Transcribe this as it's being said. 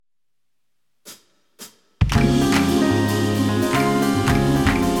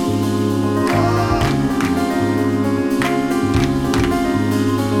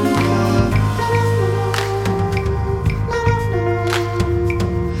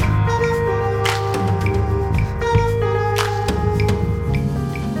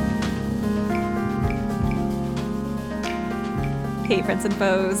friends and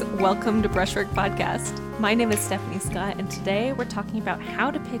foes. Welcome to Brushwork Podcast. My name is Stephanie Scott, and today we're talking about how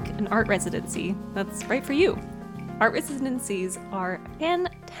to pick an art residency that's right for you. Art residencies are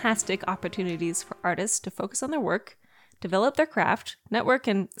fantastic opportunities for artists to focus on their work, develop their craft, network,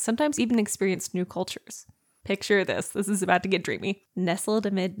 and sometimes even experience new cultures. Picture this. This is about to get dreamy. Nestled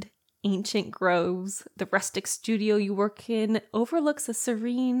amid ancient groves, the rustic studio you work in overlooks a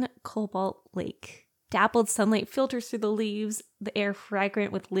serene cobalt lake. Dappled sunlight filters through the leaves, the air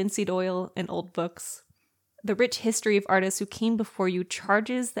fragrant with linseed oil and old books. The rich history of artists who came before you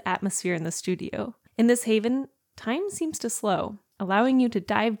charges the atmosphere in the studio. In this haven, time seems to slow, allowing you to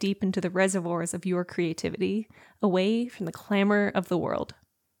dive deep into the reservoirs of your creativity, away from the clamor of the world.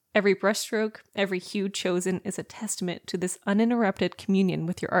 Every brushstroke, every hue chosen is a testament to this uninterrupted communion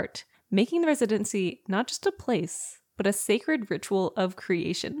with your art, making the residency not just a place, but a sacred ritual of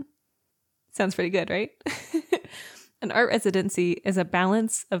creation. Sounds pretty good, right? An art residency is a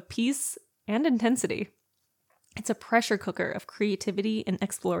balance of peace and intensity. It's a pressure cooker of creativity and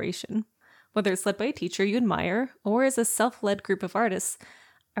exploration. Whether it's led by a teacher you admire or as a self-led group of artists,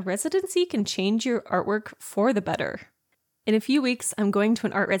 a residency can change your artwork for the better. In a few weeks, I'm going to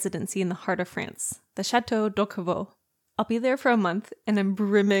an art residency in the heart of France, the Chateau d'Orquevaux. I'll be there for a month, and I'm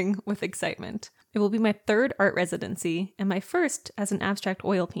brimming with excitement. It will be my third art residency, and my first as an abstract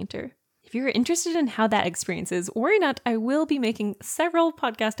oil painter. If you're interested in how that experience is, worry not, I will be making several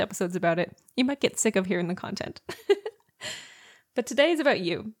podcast episodes about it. You might get sick of hearing the content. But today is about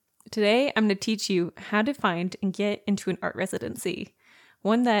you. Today, I'm going to teach you how to find and get into an art residency.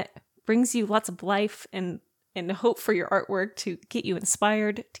 One that brings you lots of life and hope for your artwork, to get you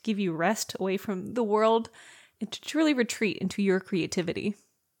inspired, to give you rest away from the world, and to truly retreat into your creativity.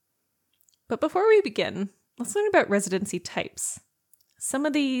 But before we begin, let's learn about residency types. Some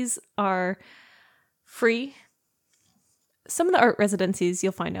of these are free. Some of the art residencies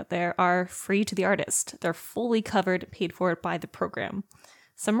you'll find out there are free to the artist. They're fully covered, paid for by the program.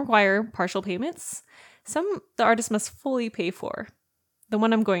 Some require partial payments. Some the artist must fully pay for. The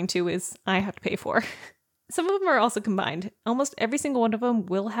one I'm going to is I have to pay for. Some of them are also combined. Almost every single one of them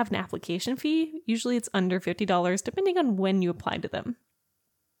will have an application fee. Usually it's under $50, depending on when you apply to them.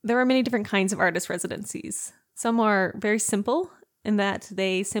 There are many different kinds of artist residencies. Some are very simple, in that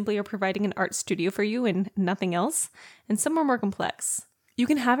they simply are providing an art studio for you and nothing else, and some are more complex. You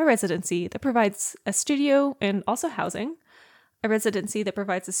can have a residency that provides a studio and also housing, a residency that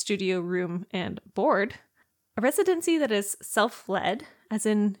provides a studio, room, and board, a residency that is self-led, as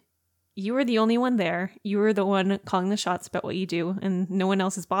in you are the only one there, you are the one calling the shots about what you do, and no one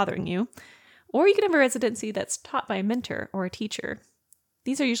else is bothering you, or you can have a residency that's taught by a mentor or a teacher.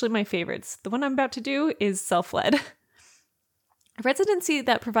 These are usually my favorites. The one I'm about to do is self-led. A residency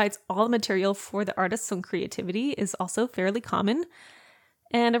that provides all the material for the artist's own creativity is also fairly common,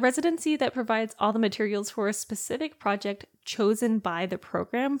 and a residency that provides all the materials for a specific project chosen by the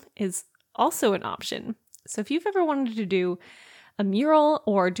program is also an option. So if you've ever wanted to do a mural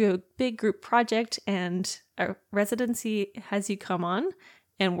or do a big group project and a residency has you come on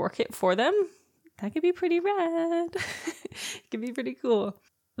and work it for them, that could be pretty rad. It could be pretty cool.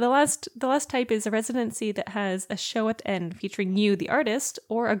 The last type is a residency that has a show at the end featuring you, the artist,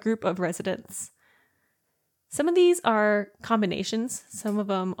 or a group of residents. Some of these are combinations. Some of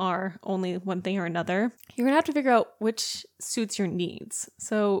them are only one thing or another. You're going to have to figure out which suits your needs.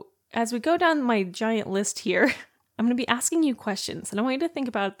 So as we go down my giant list here, I'm going to be asking you questions, and I want you to think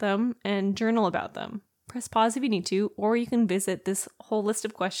about them and journal about them. Press pause if you need to, or you can visit this whole list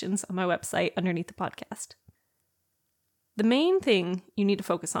of questions on my website underneath the podcast. The main thing you need to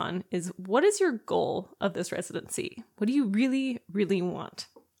focus on is, what is your goal of this residency? What do you really, really want?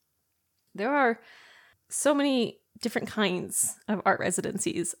 There are so many different kinds of art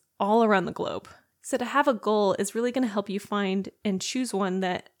residencies all around the globe. So to have a goal is really going to help you find and choose one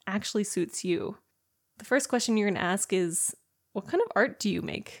that actually suits you. The first question you're going to ask is, what kind of art do you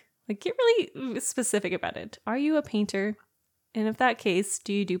make? Get really specific about it. Are you a painter? And if that case,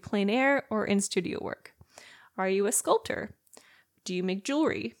 do you do plein air or in-studio work? Are you a sculptor? Do you make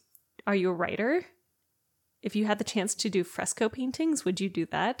jewelry? Are you a writer? If you had the chance to do fresco paintings, would you do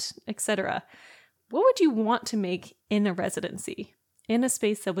that? Etc. What would you want to make in a residency, in a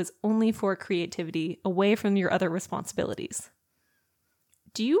space that was only for creativity, away from your other responsibilities?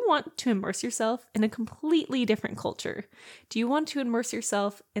 Do you want to immerse yourself in a completely different culture? Do you want to immerse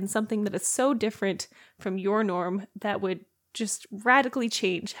yourself in something that is so different from your norm that would just radically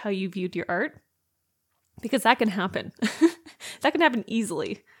change how you viewed your art? Because that can happen. That can happen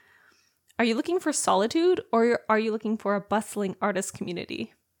easily. Are you looking for solitude, or are you looking for a bustling artist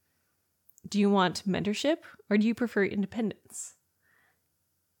community? Do you want mentorship, or do you prefer independence?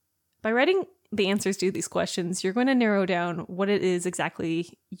 By writing the answers to these questions, you're going to narrow down what it is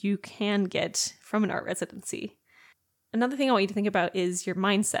exactly you can get from an art residency. Another thing I want you to think about is your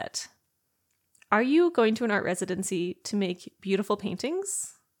mindset. Are you going to an art residency to make beautiful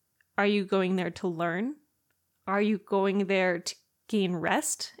paintings? Are you going there to learn? Are you going there to gain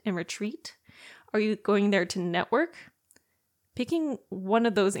rest and retreat? Are you going there to network? Picking one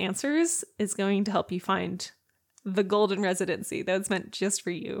of those answers is going to help you find the golden residency that's meant just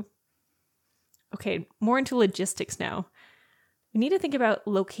for you. Okay, more into logistics now. We need to think about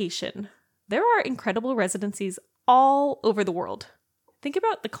location. There are incredible residencies all over the world. Think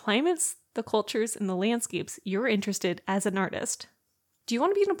about the climates, the cultures, and the landscapes you're interested as an artist. Do you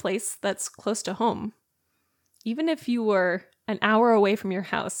want to be in a place that's close to home? Even if you were an hour away from your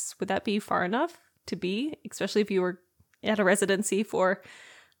house, would that be far enough to be, especially if you were at a residency for,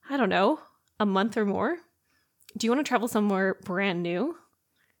 I don't know, a month or more? Do you want to travel somewhere brand new?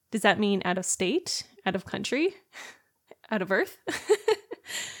 Does that mean out of state, out of country, out of Earth?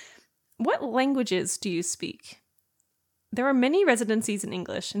 What languages do you speak? There are many residencies in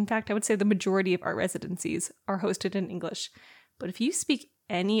English. In fact, I would say the majority of art residencies are hosted in English. But if you speak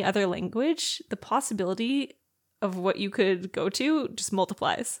any other language, the possibility of what you could go to just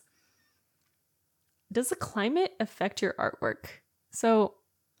multiplies. Does the climate affect your artwork? So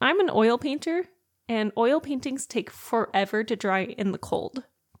I'm an oil painter, and oil paintings take forever to dry in the cold.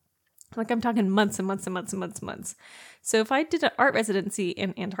 Like I'm talking months and months and months and months and months. So if I did an art residency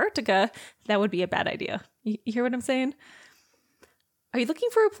in Antarctica, that would be a bad idea. You hear what I'm saying? Are you looking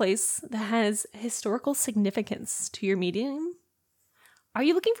for a place that has historical significance to your medium? Are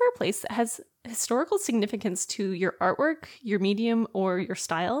you looking for a place that has historical significance to your artwork, your medium, or your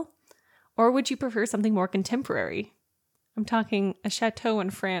style? Or would you prefer something more contemporary? I'm talking a chateau in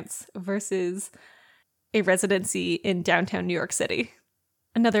France versus a residency in downtown New York City.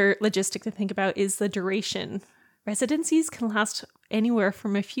 Another logistic to think about is the duration. Residencies can last anywhere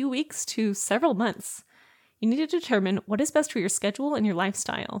from a few weeks to several months. You need to determine what is best for your schedule and your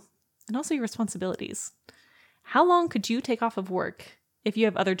lifestyle, and also your responsibilities. How long could you take off of work if you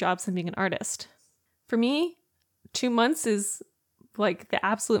have other jobs than being an artist? For me, 2 months is like the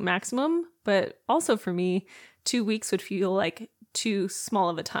absolute maximum, but also for me, 2 weeks would feel like too small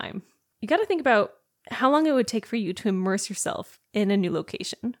of a time. You got to think about how long it would take for you to immerse yourself in a new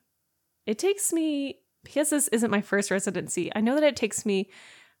location. It takes me, because this isn't my first residency, I know that it takes me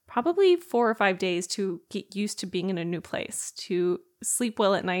probably 4 or 5 days to get used to being in a new place, to sleep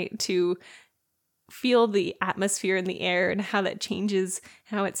well at night, to feel the atmosphere in the air and how that changes,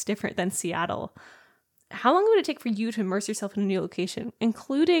 how it's different than Seattle. How long would it take for you to immerse yourself in a new location,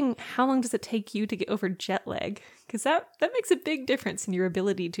 including how long does it take you to get over jet lag? Because that makes a big difference in your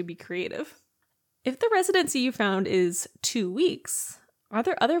ability to be creative. If the residency you found is 2 weeks, are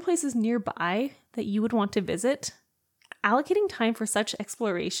there other places nearby that you would want to visit? Allocating time for such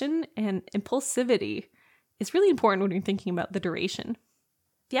exploration and impulsivity is really important when you're thinking about the duration.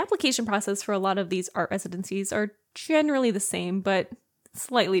 The application process for a lot of these art residencies are generally the same, but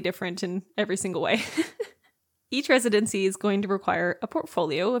slightly different in every single way. Each residency is going to require a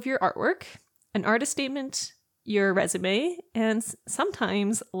portfolio of your artwork, an artist statement, your resume, and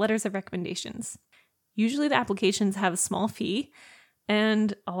sometimes letters of recommendations. Usually the applications have a small fee,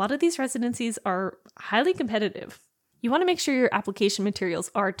 and a lot of these residencies are highly competitive. You want to make sure your application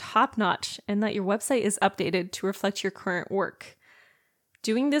materials are top-notch and that your website is updated to reflect your current work.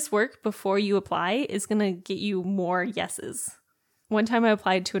 Doing this work before you apply is going to get you more yeses. One time I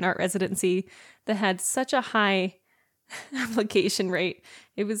applied to an art residency that had such a high application rate.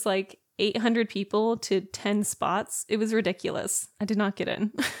 It was like 800 people to 10 spots. It was ridiculous. I did not get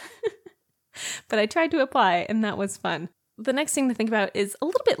in. But I tried to apply, and that was fun. The next thing to think about is a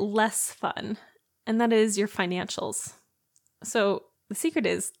little bit less fun, and that is your financials. So the secret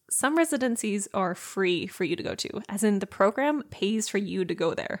is some residencies are free for you to go to, as in the program pays for you to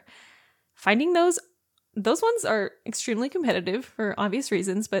go there. Finding those ones are extremely competitive for obvious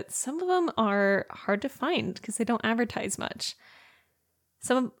reasons, but some of them are hard to find because they don't advertise much.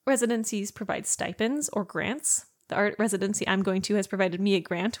 Some residencies provide stipends or grants. The art residency I'm going to has provided me a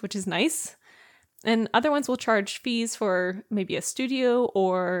grant, which is nice. And other ones will charge fees for maybe a studio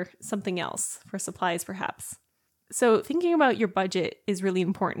or something else, for supplies perhaps. So thinking about your budget is really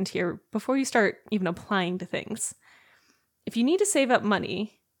important here before you start even applying to things. If you need to save up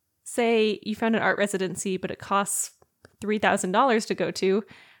money, say you found an art residency, but it costs $3,000 to go to,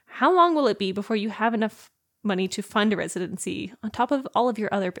 how long will it be before you have enough money to fund a residency on top of all of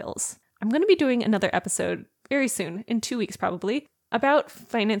your other bills? I'm going to be doing another episode very soon, in 2 weeks probably, about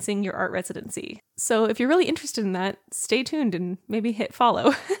financing your art residency. So if you're really interested in that, stay tuned and maybe hit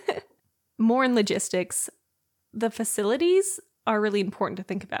follow. more in logistics, the facilities are really important to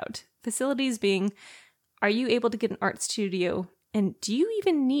think about. Facilities being, are you able to get an art studio? And do you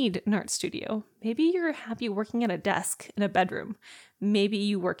even need an art studio? Maybe you're happy working at a desk in a bedroom. Maybe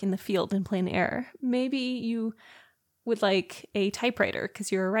you work in the field in plein air. Maybe you would like a typewriter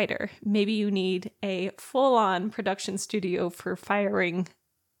because you're a writer. Maybe you need a full-on production studio for firing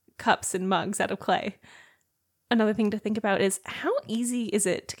cups and mugs out of clay. Another thing to think about is, how easy is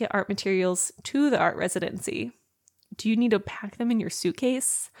it to get art materials to the art residency? Do you need to pack them in your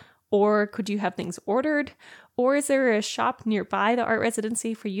suitcase? Or could you have things ordered? Or is there a shop nearby the art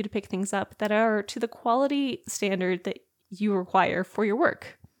residency for you to pick things up that are to the quality standard that you require for your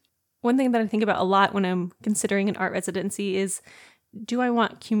work? One thing that I think about a lot when I'm considering an art residency is, do I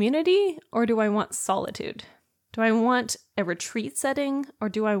want community or do I want solitude? Do I want a retreat setting or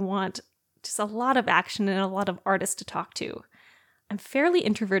do I want just a lot of action and a lot of artists to talk to? I'm fairly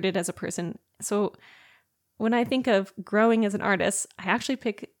introverted as a person, so when I think of growing as an artist, I actually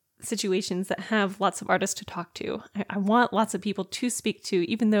pick situations that have lots of artists to talk to. I want lots of people to speak to,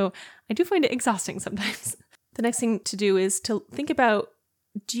 even though I do find it exhausting sometimes. The next thing to do is to think about,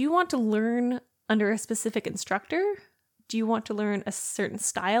 do you want to learn under a specific instructor? Do you want to learn a certain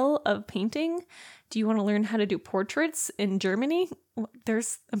style of painting? Do you want to learn how to do portraits in Germany?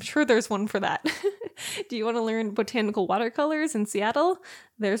 I'm sure there's one for that. Do you want to learn botanical watercolors in Seattle?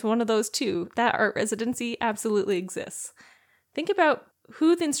 There's one of those too. That art residency absolutely exists. Think about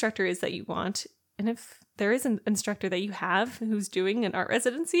who the instructor is that you want, and if there is an instructor that you have who's doing an art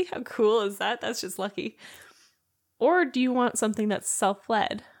residency, how cool is that? That's just lucky. Or do you want something that's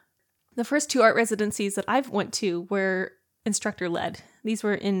self-led? The first 2 art residencies that I've went to were instructor-led. These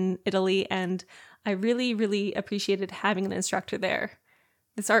were in Italy, and I really, really appreciated having an instructor there.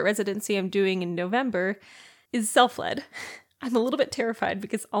 This art residency I'm doing in November is self-led. I'm a little bit terrified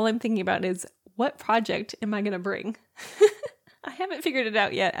because all I'm thinking about is, what project am I going to bring? I haven't figured it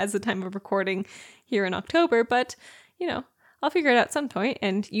out yet as the time of recording here in October, but, I'll figure it out some point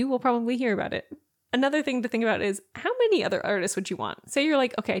and you will probably hear about it. Another thing to think about is, how many other artists would you want? Say you're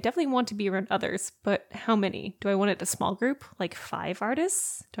like, okay, I definitely want to be around others, but how many? Do I want it a small group, like 5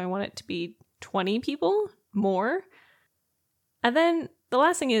 artists? Do I want it to be 20 people? More? And then the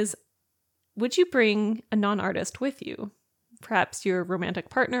last thing is, would you bring a non-artist with you? Perhaps your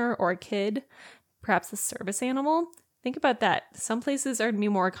romantic partner or a kid, perhaps a service animal. Think about that. Some places are going to be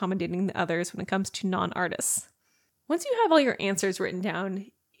more accommodating than others when it comes to non-artists. Once you have all your answers written down,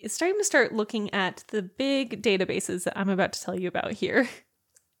 it's time to start looking at the big databases that I'm about to tell you about here.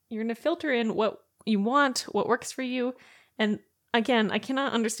 You're going to filter in what you want, what works for you, and again, I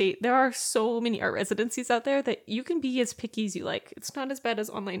cannot understate, there are so many art residencies out there that you can be as picky as you like. It's not as bad as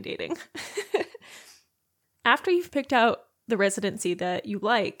online dating. After you've picked out the residency that you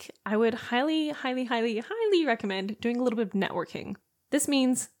like, I would highly, highly, highly, highly recommend doing a little bit of networking. This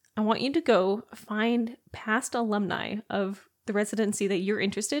means I want you to go find past alumni of the residency that you're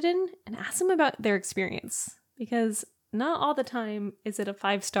interested in and ask them about their experience. Because not all the time is it a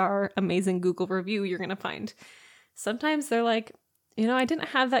 5-star amazing Google review you're going to find. Sometimes they're like, I didn't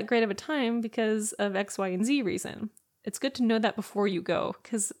have that great of a time because of X, Y, and Z reason. It's good to know that before you go,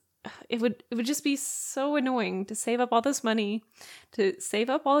 because it would just be so annoying to save up all this money, to save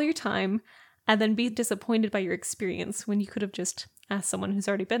up all your time, and then be disappointed by your experience when you could have just asked someone who's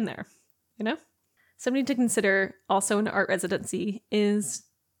already been there, Something to consider also in art residency is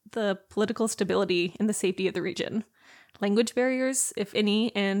the political stability and the safety of the region. Language barriers, if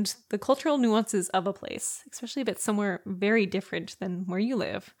any, and the cultural nuances of a place, especially if it's somewhere very different than where you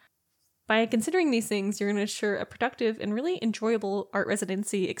live. By considering these things, you're going to ensure a productive and really enjoyable art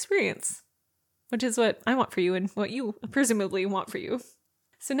residency experience, which is what I want for you and what you presumably want for you.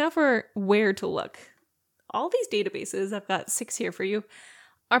 So now for where to look. All these databases, I've got 6 here for you,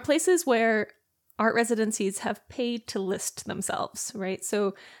 are places where art residencies have paid to list themselves, right?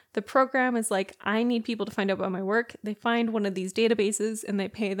 So the program is like, I need people to find out about my work. They find one of these databases and they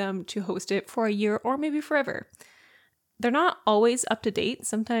pay them to host it for a year or maybe forever. They're not always up to date.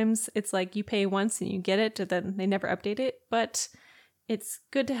 Sometimes it's like you pay once and you get it, and then they never update it. But it's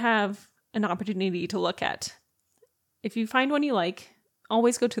good to have an opportunity to look at. If you find one you like,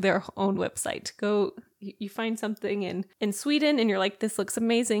 always go to their own website. You find something in Sweden and you're like, this looks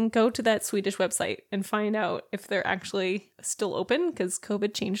amazing. Go to that Swedish website and find out if they're actually still open, because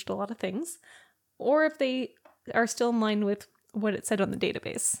COVID changed a lot of things, or if they are still in line with what it said on the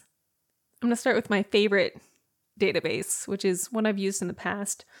database. I'm going to start with my favorite database, which is one I've used in the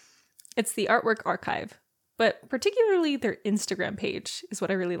past. It's the Artwork Archive, but particularly their Instagram page is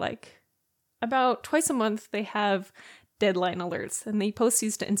what I really like. About twice a month, they have deadline alerts and they post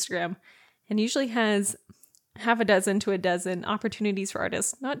these to Instagram. and usually has half a dozen to a dozen opportunities for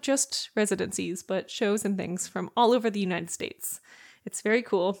artists, not just residencies, but shows and things from all over the United States. It's very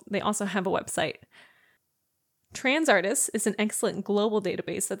cool. They also have a website. Trans Artists is an excellent global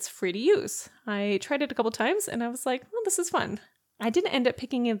database that's free to use. I tried it a couple times and I was like, oh, this is fun. I didn't end up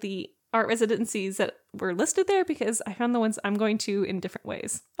picking any of the art residencies that were listed there because I found the ones I'm going to in different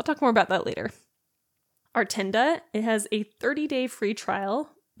ways. I'll talk more about that later. Artenda, it has a 30-day free trial,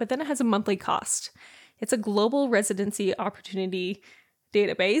 but then it has a monthly cost. It's a global residency opportunity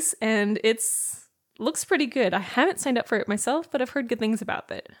database, and looks pretty good. I haven't signed up for it myself, but I've heard good things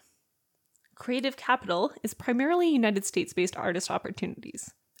about it. Creative Capital is primarily United States-based artist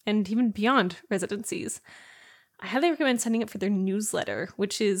opportunities, and even beyond residencies. I highly recommend signing up for their newsletter,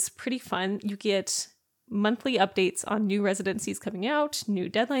 which is pretty fun. You get monthly updates on new residencies coming out, new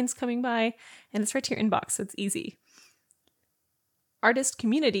deadlines coming by, and it's right to your inbox, so it's easy. Artist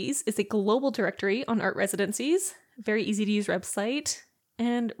Communities is a global directory on art residencies, very easy to use website,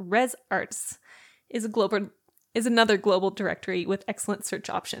 and Res Arts is another global directory with excellent search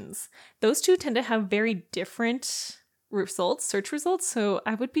options. Those two tend to have very different search results, so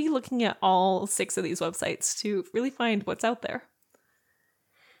I would be looking at all 6 of these websites to really find what's out there.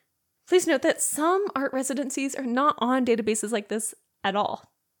 Please note that some art residencies are not on databases like this at all.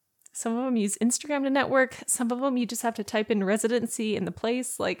 Some of them use Instagram to network. Some of them you just have to type in residency in the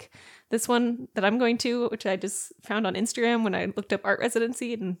place, like this one that I'm going to, which I just found on Instagram when I looked up art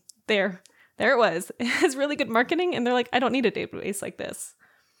residency, and there it was. It has really good marketing, and they're like, I don't need a database like this.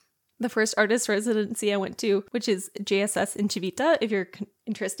 The first artist residency I went to, which is JSS in Civita, if you're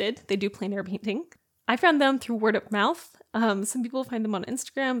interested, they do plein air painting. I found them through word of mouth. Some people find them on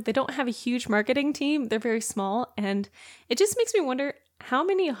Instagram. They don't have a huge marketing team. They're very small, and it just makes me wonder how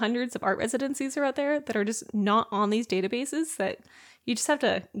many hundreds of art residencies are out there that are just not on these databases that you just have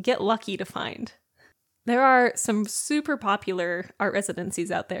to get lucky to find. There are some super popular art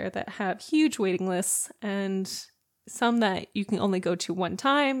residencies out there that have huge waiting lists, and some that you can only go to one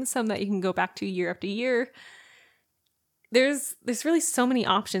time, some that you can go back to year after year. There's really so many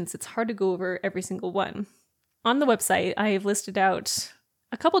options, it's hard to go over every single one. On the website, I have listed out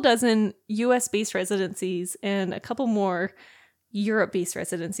a couple dozen US-based residencies and a couple more Europe-based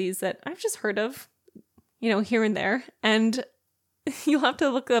residencies that I've just heard of, here and there. And you'll have to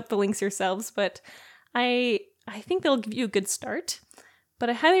look up the links yourselves, but I think they'll give you a good start. But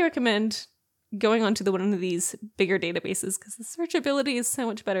I highly recommend going onto one of these bigger databases because the searchability is so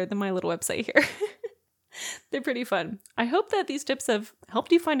much better than my little website here. They're pretty fun. I hope that these tips have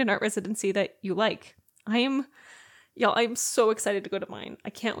helped you find an art residency that you like. I'm so excited to go to mine. I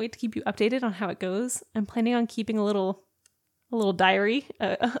can't wait to keep you updated on how it goes. I'm planning on keeping a little diary,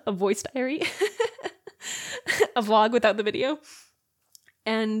 a voice diary, a vlog without the video,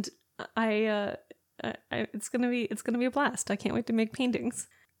 and it's gonna be a blast. I can't wait to make paintings.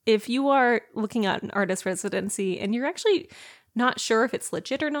 If you are looking at an artist residency and you're actually not sure if it's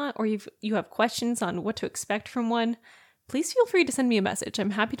legit or not, or you have questions on what to expect from one, please feel free to send me a message.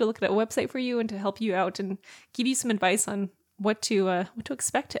 I'm happy to look at a website for you and to help you out and give you some advice on what to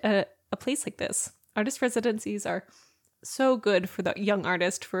expect at a place like this. Artist residencies are so good for the young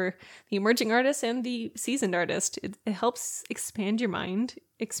artist, for the emerging artist, and the seasoned artist. It helps expand your mind,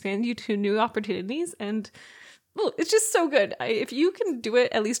 expand you to new opportunities, and it's just so good. If you can do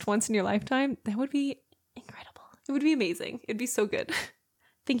it at least once in your lifetime, that would be incredible. It would be amazing. It'd be so good.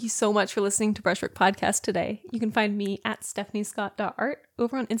 Thank you so much for listening to Brushwork Podcast today. You can find me at stephaniescott.art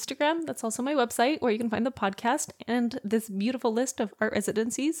over on Instagram. That's also my website where you can find the podcast and this beautiful list of art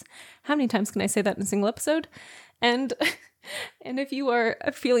residencies. How many times can I say that in a single episode? And if you are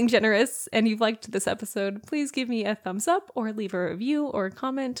feeling generous and you've liked this episode, please give me a thumbs up or leave a review or a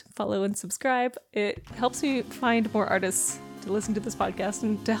comment, follow and subscribe. It helps me find more artists to listen to this podcast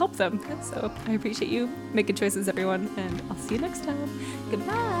and to help them. So I appreciate you. Make good choices, everyone, and I'll see you next time.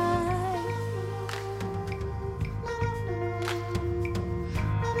 Goodbye.